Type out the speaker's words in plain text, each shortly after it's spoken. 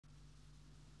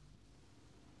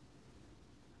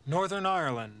Northern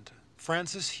Ireland.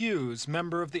 Francis Hughes,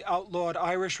 member of the outlawed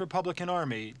Irish Republican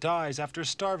Army, dies after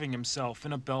starving himself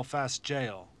in a Belfast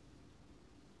jail.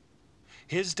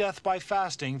 His death by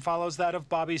fasting follows that of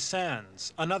Bobby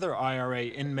Sands, another IRA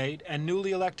inmate and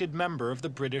newly elected member of the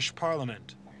British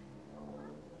Parliament.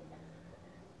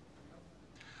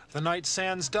 The night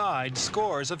Sands died,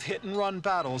 scores of hit-and-run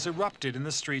battles erupted in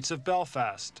the streets of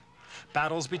Belfast.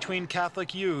 Battles between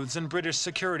Catholic youths and British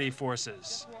security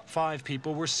forces. 5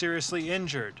 people were seriously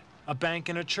injured. A bank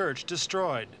and a church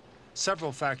destroyed.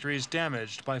 Several factories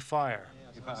damaged by fire.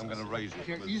 In fact, I'm going to raise it.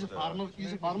 Here, use a bottom.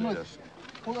 Use a bottom. Yes.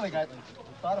 Hold on, I got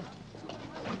bottom.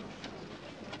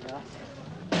 Yeah.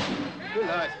 Good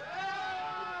lad.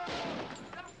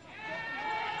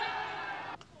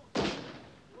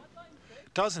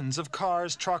 Dozens of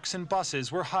cars, trucks, and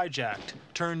buses were hijacked,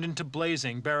 turned into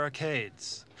blazing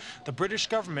barricades. The British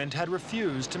government had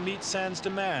refused to meet Sands'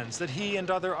 demands that he and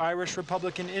other Irish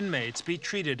Republican inmates be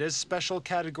treated as special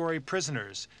category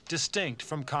prisoners, distinct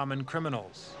from common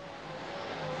criminals.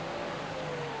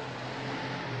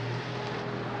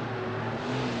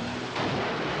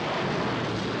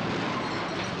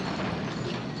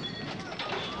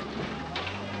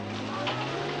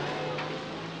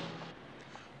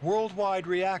 Worldwide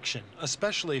reaction,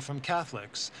 especially from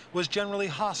Catholics, was generally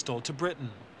hostile to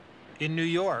Britain. In New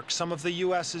York, some of the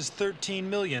U.S.'s 13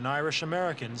 million Irish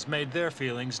Americans made their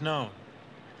feelings known.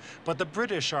 But the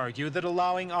British argue that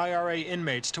allowing IRA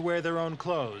inmates to wear their own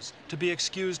clothes, to be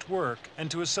excused work, and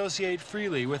to associate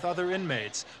freely with other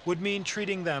inmates would mean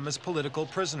treating them as political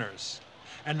prisoners.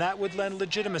 And that would lend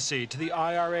legitimacy to the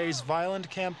IRA's violent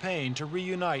campaign to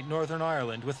reunite Northern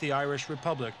Ireland with the Irish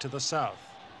Republic to the south.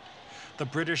 The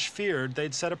British feared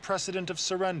they'd set a precedent of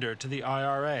surrender to the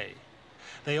IRA.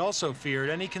 They also feared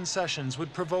any concessions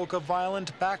would provoke a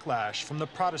violent backlash from the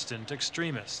Protestant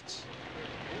extremists.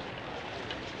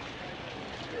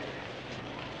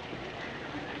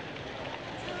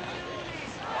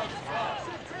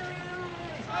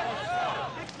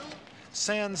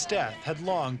 Sands' death had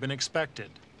long been expected.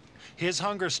 His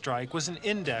hunger strike was an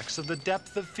index of the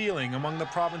depth of feeling among the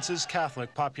province's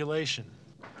Catholic population.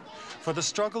 For the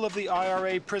struggle of the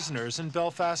IRA prisoners in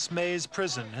Belfast's Maze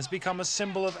prison has become a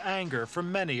symbol of anger for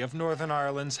many of Northern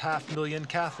Ireland's 500,000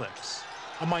 Catholics,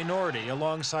 a minority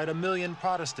alongside 1 million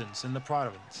Protestants in the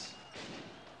province.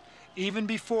 Even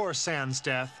before Sands'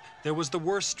 death, there was the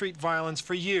worst street violence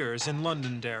for years in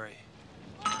Londonderry.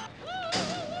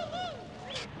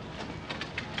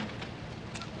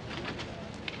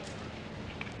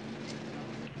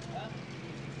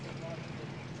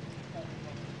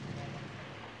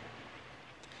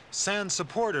 Sands'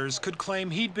 supporters could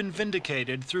claim he'd been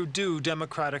vindicated through due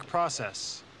democratic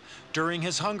process. During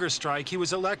his hunger strike, he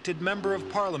was elected Member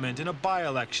of Parliament in a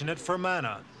by-election at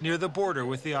Fermanagh, near the border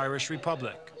with the Irish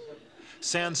Republic.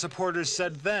 Sands' supporters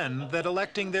said then that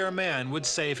electing their man would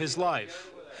save his life.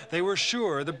 They were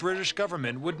sure the British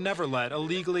government would never let a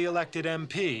legally elected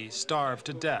MP starve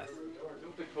to death.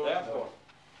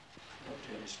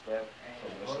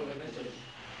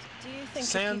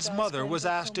 Sands' mother was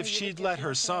asked if she'd let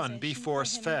her son be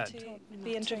force-fed.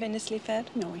 Be intravenously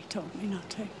fed? No, he told me not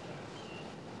to.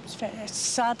 It's a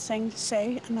sad thing to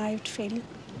say, and I would feel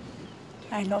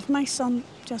I love my son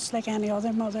just like any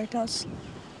other mother does,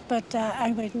 but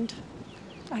I wouldn't.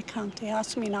 I can't. He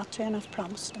asked me not to, and I've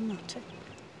promised him not to.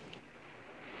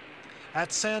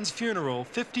 At Sands' funeral,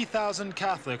 50,000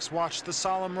 Catholics watched the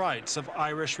solemn rites of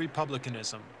Irish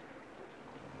republicanism.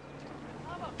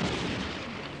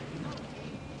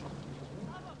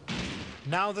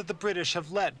 Now that the British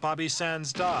have let Bobby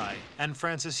Sands die, and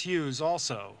Francis Hughes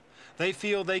also, they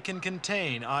feel they can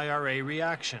contain IRA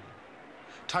reaction.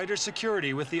 Tighter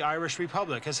security with the Irish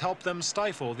Republic has helped them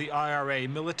stifle the IRA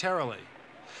militarily.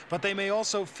 But they may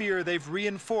also fear they've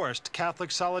reinforced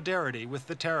Catholic solidarity with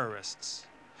the terrorists.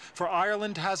 For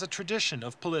Ireland has a tradition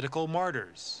of political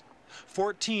martyrs.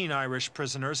 14 Irish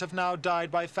prisoners have now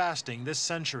died by fasting this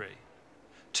century.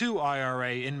 2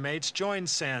 IRA inmates joined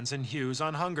Sands and Hughes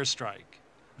on hunger strike.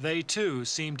 They too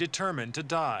seem determined to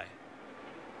die.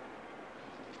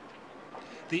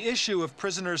 The issue of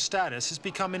prisoners' status has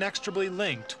become inextricably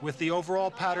linked with the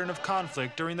overall pattern of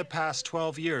conflict during the past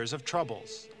 12 years of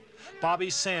troubles.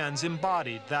 Bobby Sands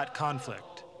embodied that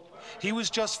conflict. He was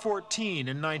just 14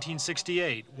 in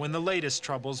 1968 when the latest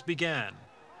troubles began.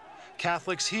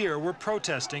 Catholics here were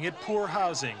protesting at poor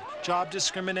housing, job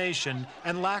discrimination,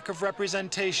 and lack of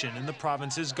representation in the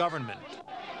province's government.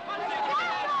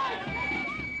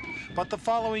 But the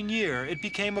following year, it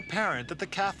became apparent that the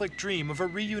Catholic dream of a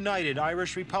reunited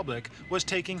Irish Republic was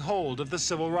taking hold of the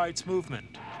civil rights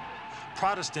movement.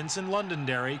 Protestants in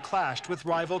Londonderry clashed with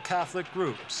rival Catholic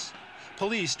groups.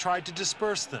 Police tried to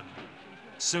disperse them.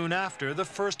 Soon after, the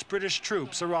first British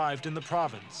troops arrived in the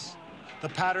province. The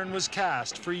pattern was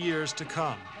cast for years to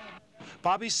come.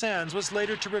 Bobby Sands was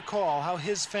later to recall how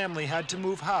his family had to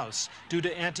move house due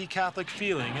to anti-Catholic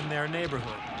feeling in their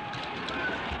neighborhood.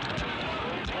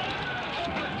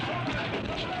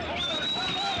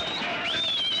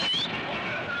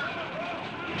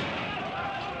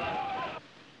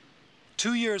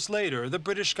 Two years later, the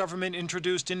British government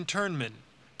introduced internment,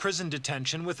 prison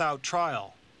detention without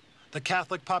trial. The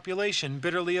Catholic population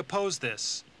bitterly opposed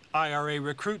this. IRA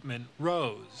recruitment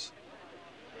rose.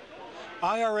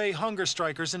 IRA hunger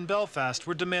strikers in Belfast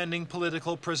were demanding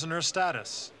political prisoner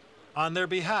status. On their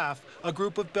behalf, a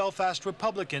group of Belfast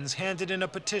Republicans handed in a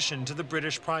petition to the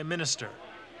British Prime Minister.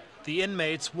 The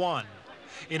inmates won.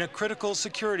 In a critical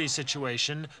security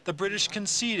situation, the British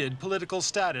conceded political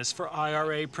status for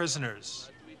IRA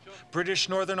prisoners. British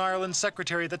Northern Ireland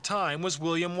Secretary at the time was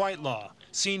William Whitelaw,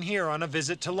 seen here on a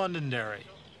visit to Londonderry.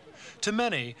 To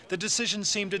many, the decision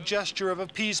seemed a gesture of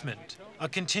appeasement, a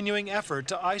continuing effort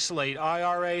to isolate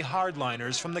IRA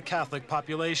hardliners from the Catholic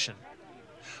population.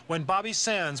 When Bobby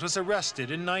Sands was arrested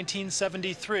in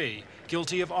 1973,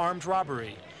 guilty of armed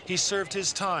robbery, he served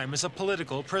his time as a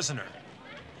political prisoner.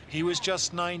 He was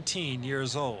just 19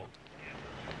 years old.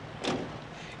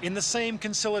 In the same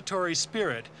conciliatory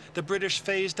spirit, the British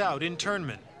phased out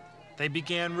internment. They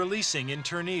began releasing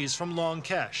internees from Long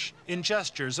Kesh in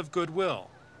gestures of goodwill.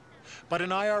 But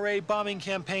an IRA bombing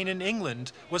campaign in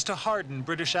England was to harden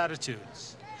British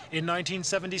attitudes. In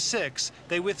 1976,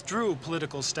 they withdrew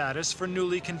political status for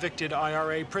newly convicted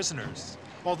IRA prisoners,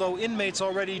 although inmates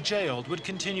already jailed would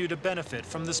continue to benefit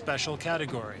from the special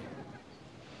category.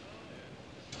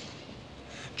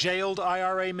 Jailed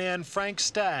IRA man Frank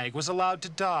Stagg was allowed to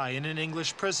die in an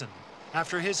English prison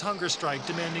after his hunger strike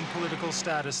demanding political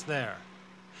status there.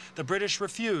 The British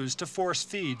refused to force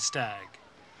feed Stagg.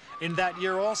 In that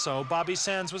year also, Bobby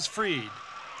Sands was freed.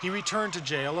 He returned to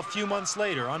jail a few months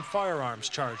later on firearms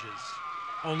charges.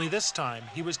 Only this time,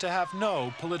 he was to have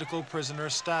no political prisoner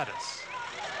status.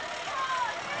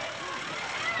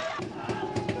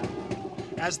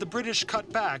 As the British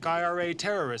cut back IRA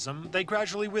terrorism, they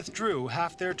gradually withdrew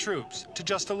half their troops to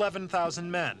just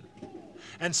 11,000 men.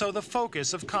 And so the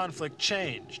focus of conflict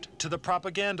changed to the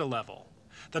propaganda level.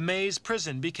 The Maze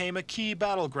prison became a key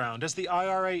battleground as the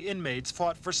IRA inmates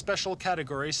fought for special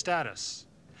category status.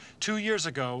 2 years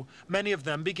ago, many of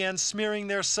them began smearing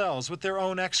their cells with their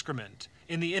own excrement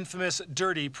in the infamous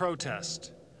dirty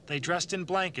protest. They dressed in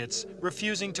blankets,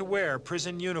 refusing to wear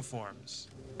prison uniforms.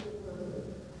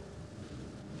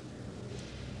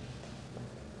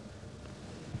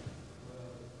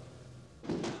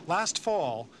 Last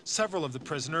fall, several of the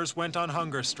prisoners went on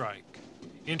hunger strike.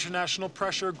 International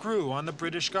pressure grew on the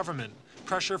British government,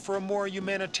 pressure for a more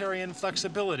humanitarian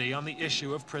flexibility on the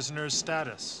issue of prisoners'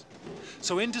 status.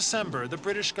 So in December, the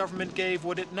British government gave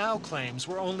what it now claims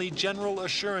were only general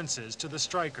assurances to the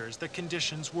strikers that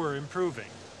conditions were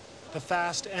improving. The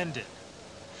fast ended.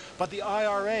 But the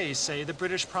IRA say the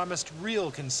British promised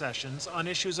real concessions on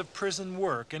issues of prison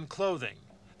work and clothing,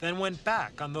 then went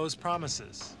back on those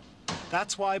promises.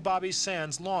 That's why Bobby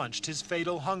Sands launched his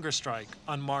fatal hunger strike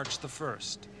on March the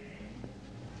 1st.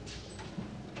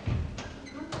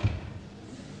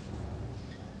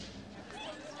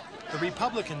 The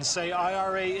Republicans say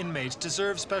IRA inmates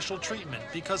deserve special treatment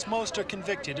because most are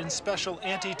convicted in special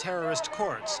anti-terrorist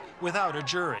courts without a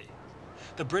jury.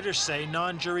 The British say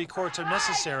non-jury courts are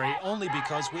necessary only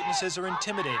because witnesses are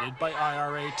intimidated by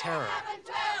IRA terror.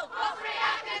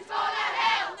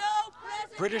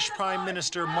 British Prime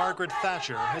Minister Margaret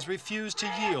Thatcher has refused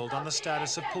to yield on the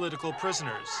status of political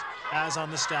prisoners, as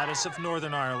on the status of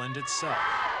Northern Ireland itself.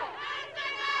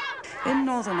 In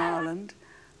Northern Ireland,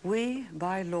 we,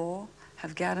 by law,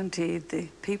 have guaranteed the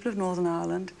people of Northern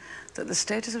Ireland that the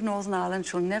status of Northern Ireland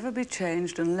shall never be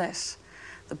changed unless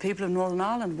the people of Northern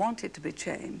Ireland want it to be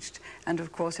changed. And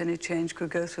of course, any change could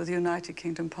go through the United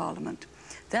Kingdom Parliament.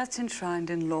 That's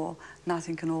enshrined in law.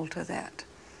 Nothing can alter that.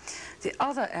 The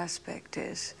other aspect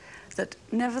is that,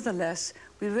 nevertheless,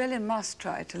 we really must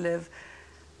try to live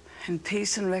in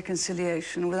peace and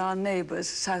reconciliation with our neighbours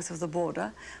south of the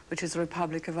border, which is the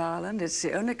Republic of Ireland. It's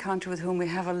the only country with whom we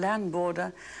have a land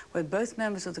border. We're both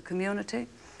members of the community.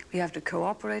 We have to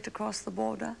cooperate across the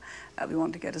border. We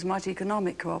want to get as much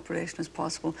economic cooperation as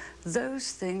possible.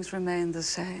 Those things remain the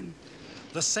same.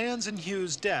 The Sands and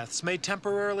Hughes deaths may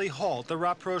temporarily halt the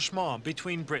rapprochement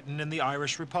between Britain and the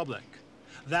Irish Republic.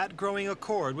 That growing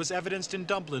accord was evidenced in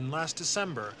Dublin last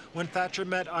December when Thatcher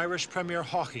met Irish Premier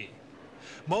Haughey.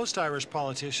 Most Irish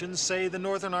politicians say the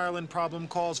Northern Ireland problem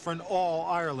calls for an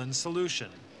all-Ireland solution.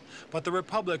 But the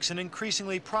Republic's an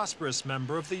increasingly prosperous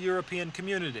member of the European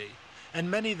community, and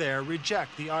many there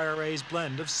reject the IRA's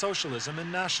blend of socialism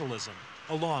and nationalism,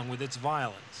 along with its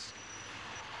violence.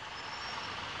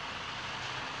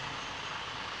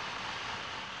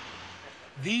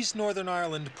 These Northern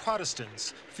Ireland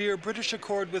Protestants fear British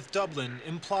accord with Dublin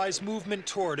implies movement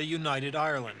toward a united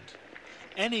Ireland.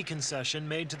 Any concession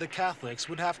made to the Catholics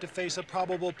would have to face a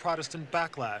probable Protestant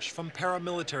backlash from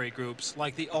paramilitary groups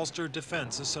like the Ulster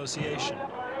Defence Association.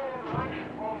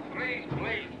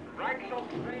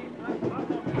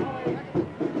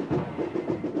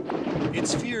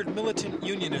 It's feared militant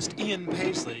unionist Ian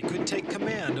Paisley could take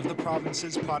command of the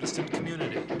province's Protestant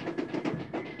community.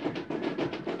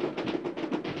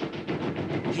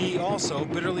 He also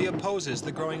bitterly opposes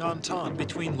the growing entente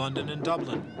between London and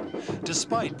Dublin.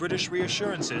 Despite British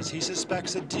reassurances, he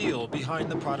suspects a deal behind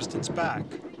the Protestants' back,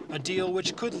 a deal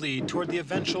which could lead toward the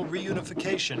eventual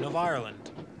reunification of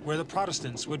Ireland, where the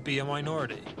Protestants would be a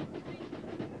minority.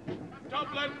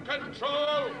 Dublin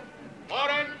control or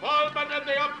involvement in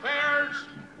the affairs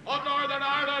of Northern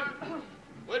Ireland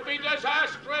would be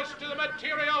disastrous to the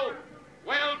material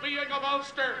well-being of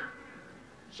Ulster,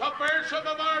 subversive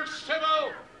of our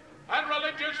civil and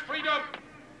religious freedom,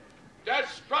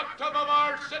 destructive of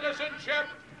our citizenship,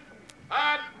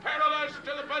 and perilous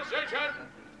to the position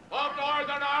of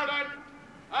Northern Ireland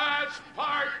as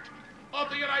part of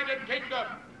the United Kingdom.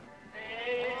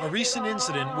 A recent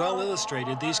incident well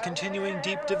illustrated these continuing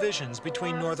deep divisions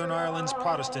between Northern Ireland's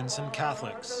Protestants and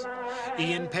Catholics.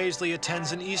 Ian Paisley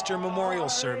attends an Easter memorial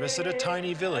service at a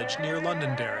tiny village near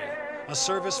Londonderry, a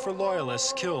service for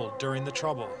loyalists killed during the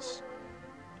Troubles.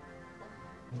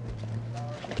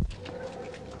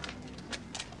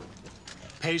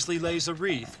 Paisley lays a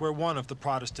wreath where one of the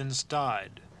Protestants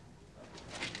died.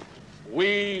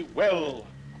 We will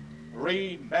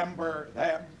remember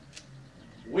them.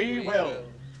 We will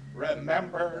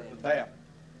remember them.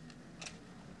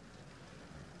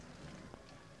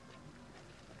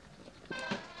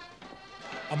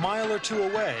 A mile or two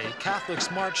away, Catholics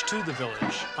marched to the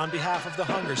village on behalf of the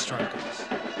hunger strikers.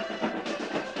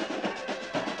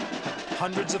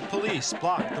 Hundreds of police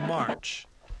blocked the march.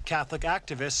 Catholic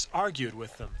activists argued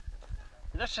with them.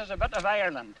 This is a bit of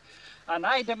Ireland, and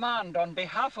I demand on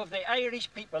behalf of the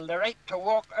Irish people the right to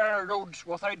walk our roads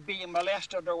without being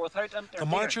molested or without interference. The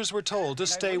marchers were told to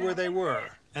stay where they were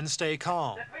and stay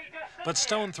calm. But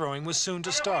stone throwing was soon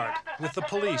to start, with the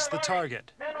police the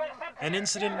target. An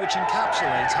incident which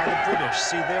encapsulates how the British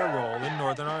see their role in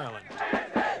Northern Ireland.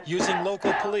 Using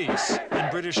local police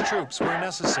and British troops where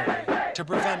necessary to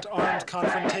prevent armed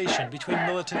confrontation between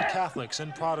militant Catholics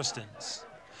and Protestants.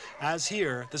 As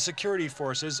here, the security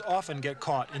forces often get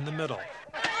caught in the middle.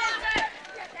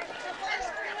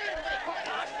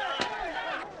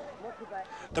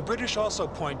 The British also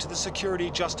point to the security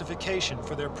justification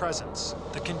for their presence,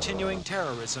 the continuing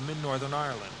terrorism in Northern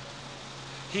Ireland.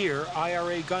 Here,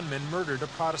 IRA gunmen murdered a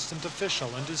Protestant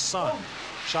official and his son,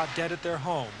 shot dead at their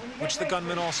home, which the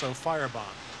gunmen also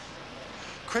firebombed.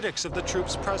 Critics of the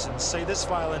troops' presence say this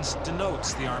violence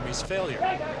denotes the Army's failure,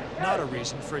 not a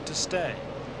reason for it to stay.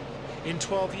 In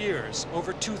 12 years,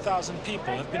 over 2,000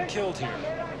 people have been killed here,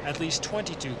 at least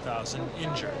 22,000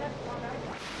 injured.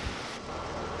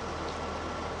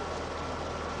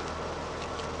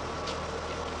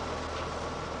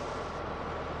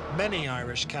 Many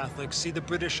Irish Catholics see the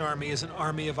British Army as an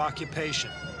army of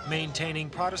occupation, maintaining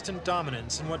Protestant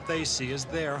dominance in what they see as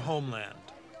their homeland.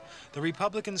 The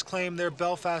Republicans claim their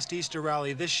Belfast Easter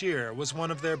rally this year was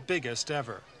one of their biggest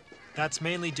ever. That's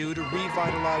mainly due to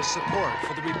revitalized support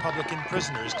for the Republican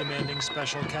prisoners demanding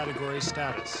special category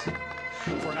status.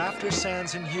 For after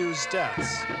Sands and Hughes'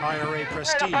 deaths, IRA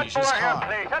prestige is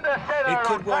high. It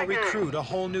could well recruit a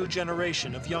whole new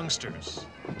generation of youngsters.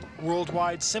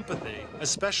 Worldwide sympathy,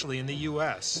 especially in the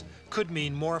U.S., could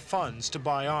mean more funds to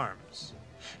buy arms.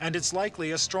 And it's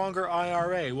likely a stronger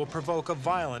IRA will provoke a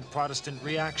violent Protestant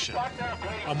reaction.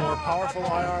 A more powerful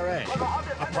IRA,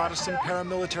 a Protestant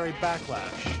paramilitary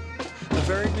backlash. The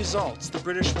very results the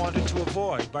British wanted to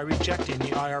avoid by rejecting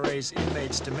the IRA's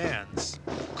inmates' demands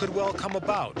could well come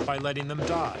about by letting them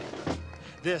die.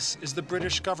 This is the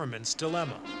British government's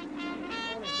dilemma.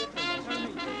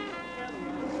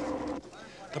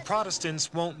 The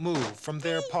Protestants won't move from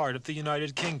their part of the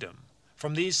United Kingdom,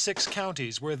 from these 6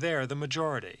 counties where they're the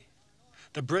majority.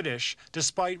 The British,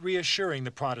 despite reassuring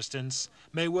the Protestants,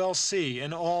 may well see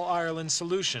an all-Ireland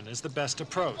solution as the best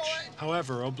approach,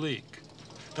 however oblique.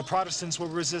 The Protestants will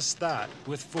resist that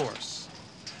with force.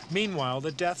 Meanwhile,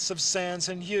 the deaths of Sands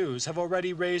and Hughes have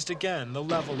already raised again the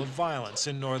level of violence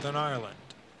in Northern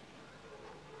Ireland.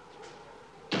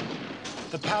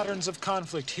 The patterns of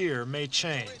conflict here may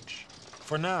change.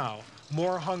 For now,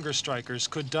 more hunger strikers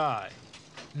could die.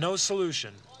 No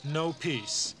solution, no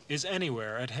peace is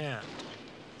anywhere at hand.